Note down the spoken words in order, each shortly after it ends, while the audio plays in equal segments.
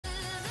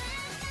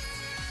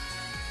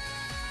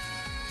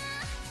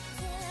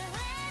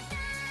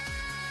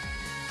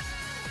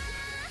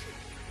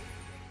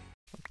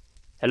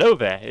Hello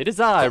there, it is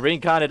I,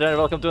 Reincarnate, and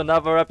welcome to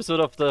another episode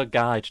of the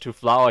Guide to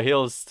Flower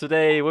Hills.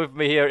 Today with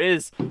me here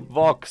is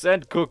Vox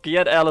and Cookie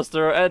and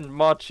Alastor and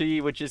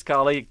Mochi, which is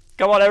Carly.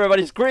 Come on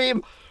everybody,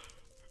 scream!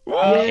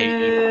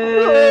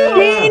 Yeah.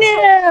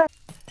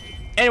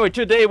 Anyway,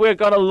 today we're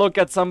gonna look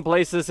at some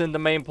places in the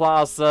main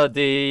plaza,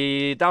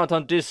 the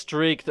downtown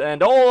district,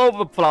 and all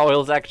over Flower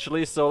Hills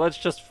actually, so let's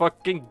just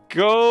fucking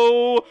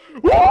go!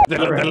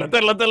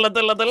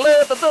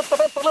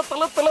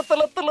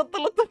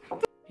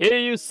 Here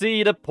you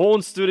see the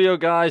porn studio,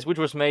 guys, which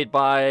was made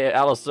by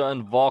Alastor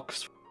and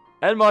Vox.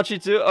 And Mochi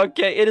too.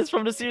 Okay, it is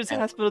from the series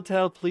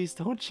Hospital. Please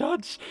don't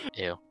judge.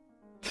 Ew.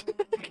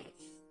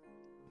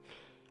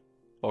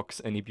 Vox,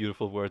 any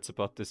beautiful words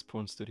about this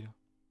porn studio?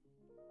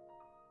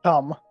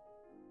 Come.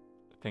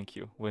 Thank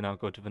you. We'll now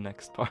go to the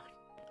next part.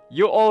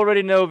 You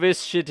already know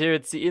this shit here.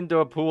 It's the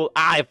indoor pool.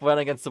 I've run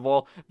against the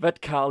wall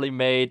that Carly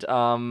made.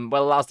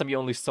 Well, last time you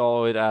only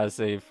saw it as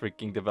a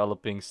freaking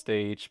developing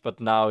stage,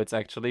 but now it's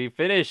actually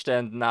finished.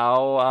 And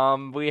now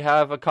we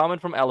have a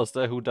comment from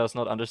Alastor who does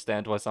not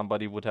understand why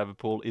somebody would have a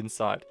pool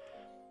inside.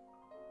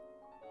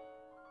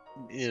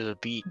 There's a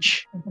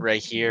beach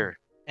right here,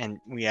 and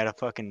we had a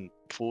fucking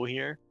pool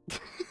here.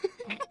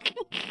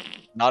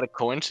 Not a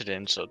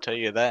coincidence, I'll tell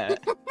you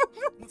that.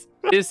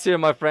 This here,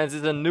 my friends,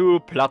 is a new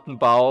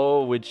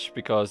Plattenbau, which,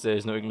 because there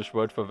is no English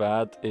word for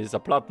that, is a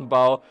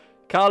Plattenbau.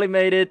 Carly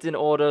made it in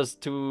order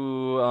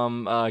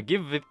to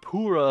give the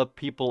poorer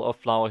people of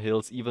Flower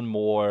Hills even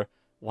more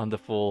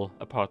wonderful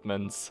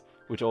apartments,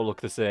 which all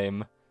look the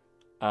same.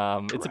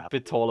 It's a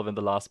bit taller than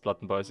the last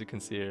Plattenbau, as you can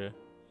see here.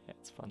 Yeah,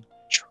 it's fun.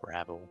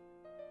 Travel.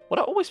 What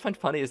I always find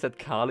funny is that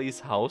Carly's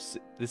house,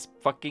 this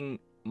fucking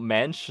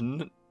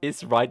mansion,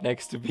 is right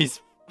next to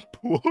these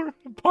poor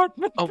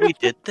apartment. Oh, we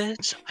did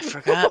this? I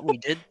forgot we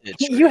did this.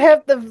 You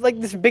have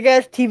this big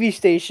ass TV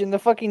station, the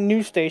fucking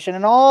news station,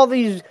 and all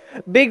these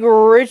big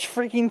rich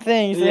freaking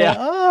things. Yeah. Like,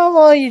 oh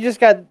well, you just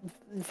got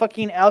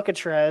fucking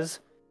Alcatraz.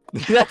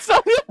 That's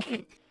not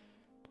it.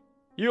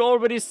 You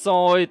already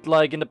saw it,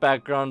 like, in the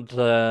background.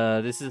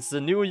 This is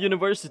a new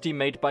university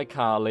made by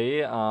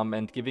Carly,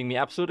 and giving me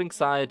absolute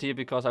anxiety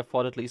because I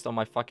thought at least on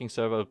my fucking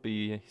server would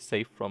be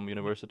safe from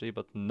university,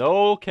 but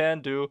no can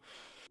do.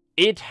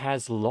 It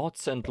has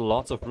lots and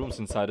lots of rooms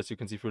inside, as you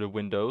can see through the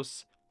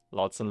windows.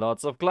 Lots and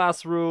lots of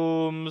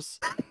classrooms.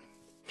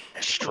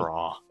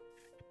 Straw.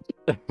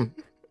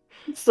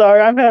 Sorry,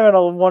 I'm having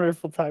a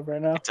wonderful time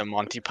right now. It's a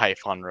Monty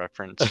Python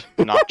reference.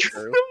 Not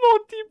true.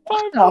 Monty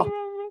Python reference.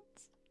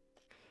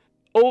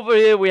 Over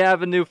here we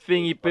have a new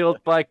thingy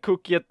built by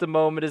Cookie at the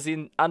moment. It's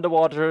an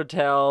underwater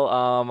hotel.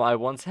 I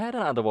once had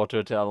an underwater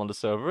hotel on the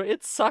server.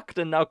 It sucked,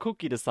 and now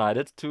Cookie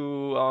decided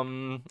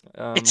to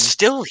It's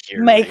still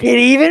here. Make it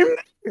even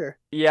better.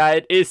 Yeah,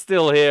 it is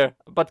still here.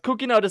 But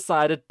Cookie now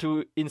decided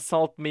to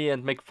insult me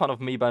and make fun of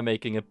me by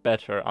making a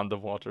better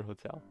underwater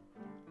hotel.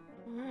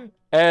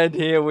 And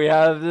here we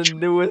have the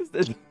newest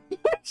edition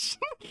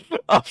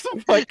of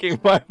the fucking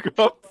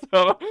Minecraft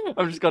server.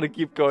 I'm just gonna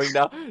keep going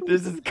now.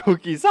 This is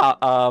Cookie's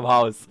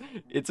house.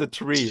 It's a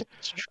tree.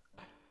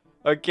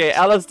 Okay,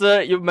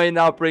 Alastor, you may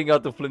now bring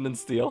out the flint and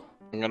steel.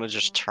 I'm gonna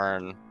just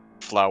turn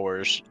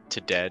flowers to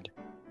dead.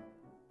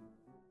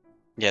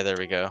 Yeah, there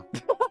we go.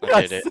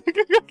 I did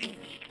it.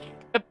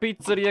 A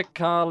pizzeria,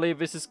 Carly.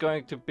 This is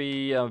going to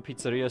be a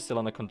pizzeria still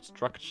under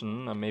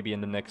construction. And maybe in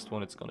the next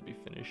one it's gonna be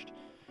finished.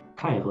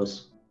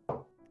 Kairos.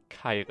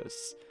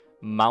 Kairos.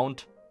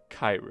 Mount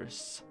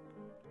Kairos.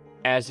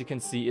 As you can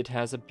see, it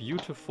has a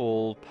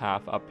beautiful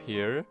path up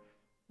here.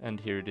 And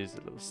here it is,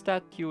 a little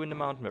statue in the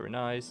mountain. Very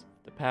nice.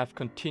 The path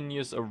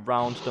continues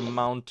around the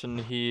mountain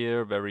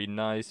here. Very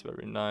nice,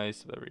 very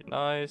nice, very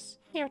nice.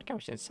 Here it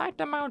goes inside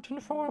the mountain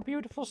for a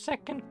beautiful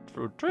second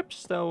through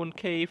Dripstone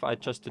Cave. I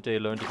just today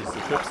learned it is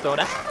a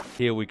dripstone.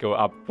 Here we go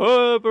up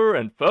further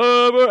and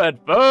further and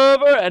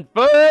further and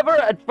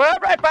further and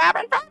further and further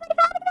and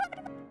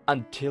further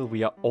until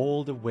we are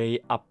all the way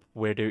up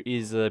where there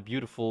is a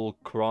beautiful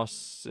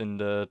cross in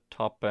the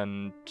top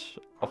and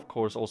of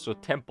course also a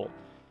temple.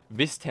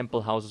 This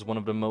temple houses one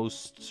of the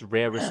most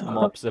rarest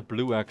mobs, a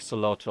blue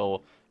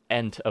axolotl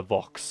and a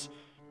Vox.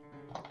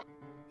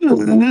 If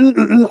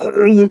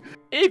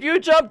you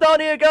jump down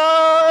here,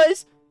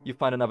 guys, you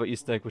find another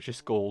Easter egg which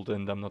is gold,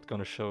 and I'm not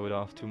gonna show it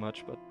off too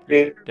much, but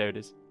there it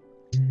is.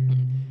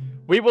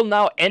 We will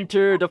now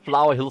enter the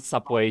Flower Hill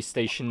subway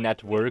station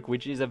network,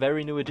 which is a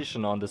very new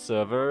addition on the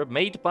server,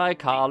 made by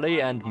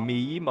Carly and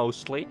me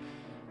mostly.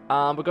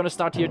 We're gonna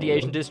start here at the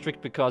Asian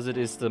district because it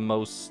is the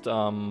most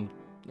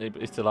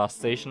it's the last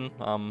station.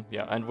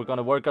 Yeah, and we're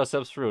gonna work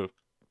ourselves through.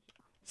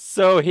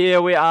 So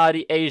here we are,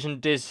 the Asian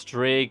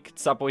district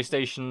subway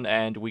station,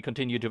 and we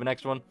continue to the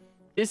next one.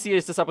 This here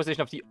is the subway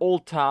station of the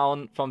old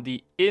town from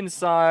the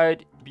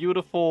inside.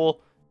 Beautiful.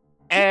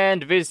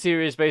 And this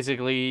here is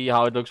basically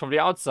how it looks from the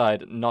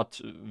outside. Not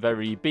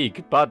very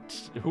big,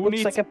 but who Looks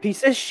needs... like a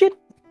piece of shit.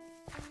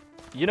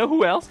 You know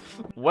who else?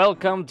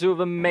 Welcome to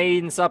the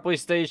main subway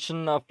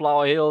station of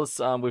Flower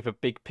Hills, with a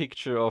big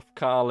picture of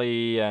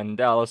Carly and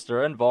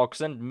Alastor and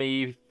Vox and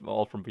me,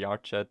 all from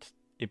VR chat.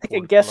 I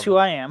can guess who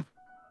I am.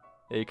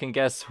 Yeah, you can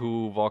guess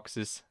who Vox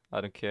is.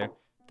 I don't care.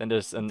 Then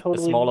there's a Totally.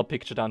 smaller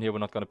picture down here. We're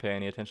not gonna pay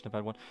any attention to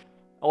that one.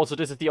 Also,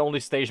 this is the only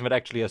station that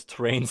actually has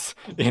trains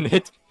in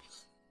it.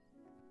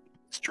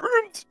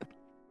 Trains!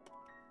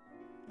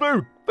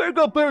 Bird! There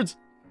go birds!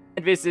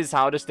 And this is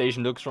how the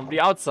station looks from the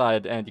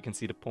outside. And you can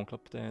see the pond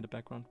club there in the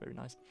background. Very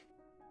nice.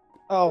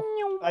 Oh,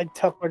 I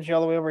teleported you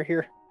all the way over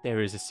here.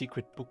 There is a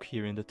secret book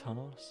here in the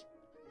tunnels.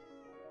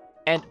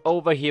 And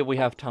over here we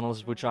have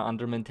tunnels which are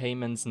under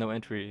maintenance, no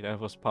entry.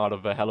 That was part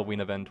of a Halloween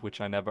event which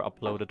I never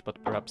uploaded,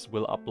 but perhaps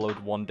will upload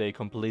one day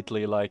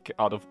completely, like,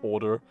 out of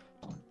order.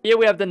 Here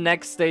we have the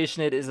next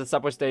station. It is a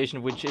subway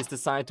station which is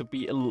designed to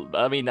be...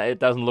 I mean, it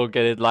doesn't look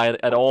at it like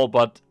at all,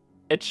 but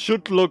it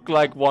should look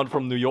like one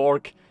from New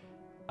York.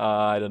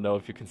 I don't know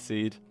if you can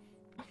see it.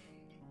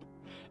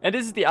 And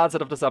this is the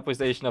outside of the subway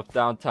station of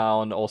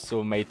downtown,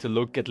 also made to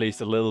look at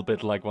least a little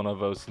bit like one of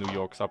those New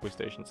York subway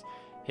stations.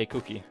 Hey,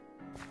 Cookie.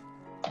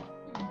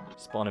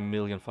 Spawn a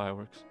million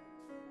fireworks.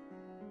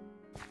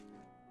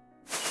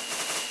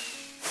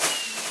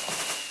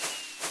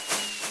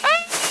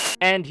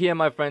 And here,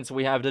 my friends,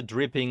 we have the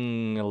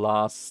dripping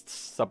last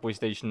subway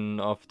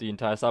station of the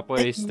entire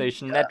subway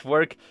station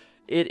network.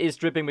 It is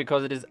dripping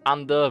because it is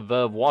under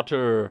the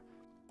water.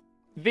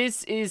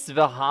 This is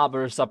the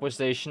harbor subway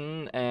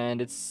station,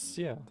 and it's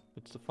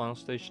the final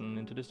station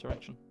into this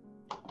direction.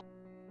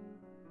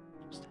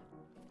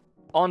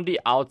 On the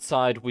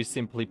outside, we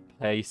simply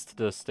placed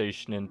the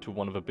station into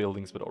one of the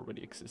buildings that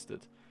already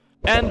existed.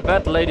 And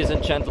that, ladies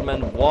and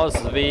gentlemen, was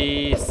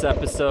this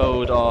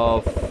episode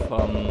of,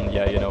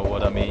 yeah, you know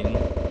what I mean.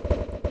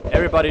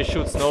 Everybody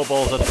shoots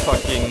snowballs at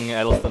fucking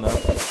Alastor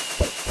now.